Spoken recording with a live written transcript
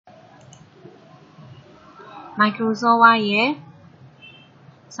Microsoft ရဲ့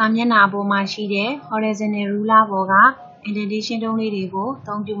စာမျက်နှာပေါ်မှာရှိတဲ့ horizontal ruler ပေါ်က indentation တုံးလေးတွေကိုအ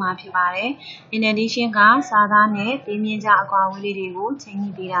သုံးပြုမှာဖြစ်ပါတယ်။ indentation ကစာသားနဲ့တင်းမြင့်ကြအကွာအဝေးလေးတွေကိုချိန်ညှိ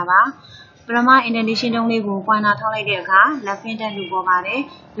ပေးတာပါ။ပထမ indentation တုံးလေးကိုပွိုင်နာထောက်လိုက်တဲ့အခါ left indent လို့ပေါ်ပါတယ်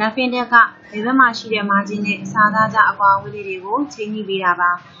။ left indent ကဘယ်ဘက်မှာရှိတဲ့ margin နဲ့စာသားကြအကွာအဝေးလေးတွေကိုချိန်ညှိပေးတာ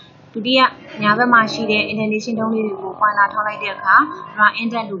ပါ။ဒုတိယညာဘက်မှာရှိတဲ့ indentation တုံးလေးတွေကိုပွိုင်နာထောက်လိုက်တဲ့အခါ right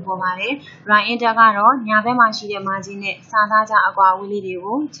indent လို့ပေါ်ပါတယ်။ right indent ကတော့ညာဘက်မှာရှိတဲ့ margin နဲ့စာသားကြအကွာအဝေးလေးတွေ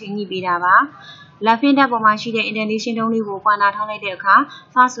ကိုချိန်ညှိပေးတာပါ။ left indent ပေါ်မှာရှိတဲ့ indentation တုံးလေးကိုပွိုင်နာထောက်လိုက်တဲ့အခါ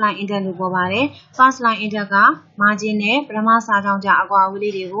first line indent လို့ပေါ်ပါတယ်။ first line indent က margin နဲ့ပထမစာကြောင်းကြအကွာအဝေး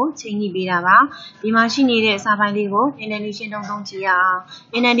လေးတွေကိုချိန်ညှိပေးတာပါ။ဒီမှာရှိနေတဲ့စာပိုက်လေးကို indentation တုံးသုံးကြည့်ရအောင်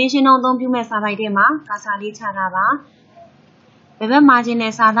။ indentation တုံးအသုံးပြုမဲ့စာပိုက်ထဲမှာကာစာလေးချတာပါ။ဘယ်ဘက် margin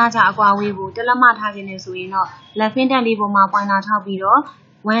နဲ့စာသားကြအကွာအဝေးကိုတစ်လက်မထားခြင်းနဲ့ဆိုရင်တော့ left indent လေးပေါ်မှာပွိုင်နာထောက်ပြီးတော့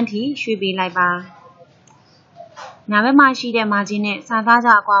1ထိရွှေ့ပေးလိုက်ပါ။ညာဘက်မှာရှိတဲ့ margin နဲ့စာသားကြ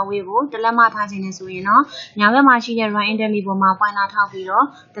အကွာအဝေးကိုတစ်လက်မထားခြင်းနဲ့ဆိုရင်တော့ညာဘက်မှာရှိတဲ့ right indent လေးပေါ်မှာပွိုင်နာထောက်ပြီးတော့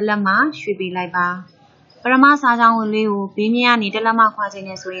တစ်လက်မရွှေ့ပေးလိုက်ပါ။ပထမစာကြောင်းလေးကိုဘေးမြင့်ကနေတစ်လက်မခွာခြင်း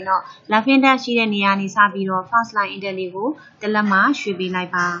နဲ့ဆိုရင်တော့ left indent ရှိတဲ့နေရာနေစပြီးတော့ first line indent လေးကိုတစ်လက်မရွှေ့ပေးလို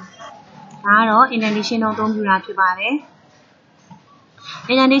က်ပါ။ဒါကတော့ indentation တုံးအသုံးပြုတာဖြစ်ပါတယ်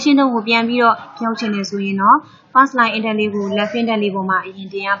။ indentation တုံးကိုပြန်ပြီးတော့ဖြုတ်ခြင်းနဲ့ဆိုရင်တော့ first line indent လေးကို left indent လေးပေါ်မှာအရင်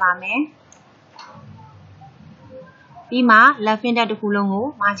တင်ရပါမယ်။ပြီးမှ left indent တစ်ခုလုံးကို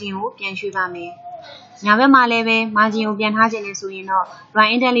margin ကိုပြန်ရွှေ့ပါမယ်။ညာဘက်မှာလည်းပဲ margin ကိုပြန်ထားခြင်းနဲ့ဆိုရင်တော့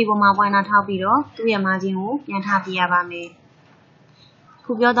right indent လေးပေါ်မှာပွိုင်နာထောက်ပြီးတော့သူ့ရဲ့ margin ကိုပြန်ထားပြရပါမယ်။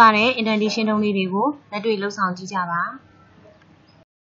ခုပြောသွားတဲ့ indentation တုံးလေးတွေကိုလက်တွေ့လုပ်ဆောင်ကြည့်ကြပါ။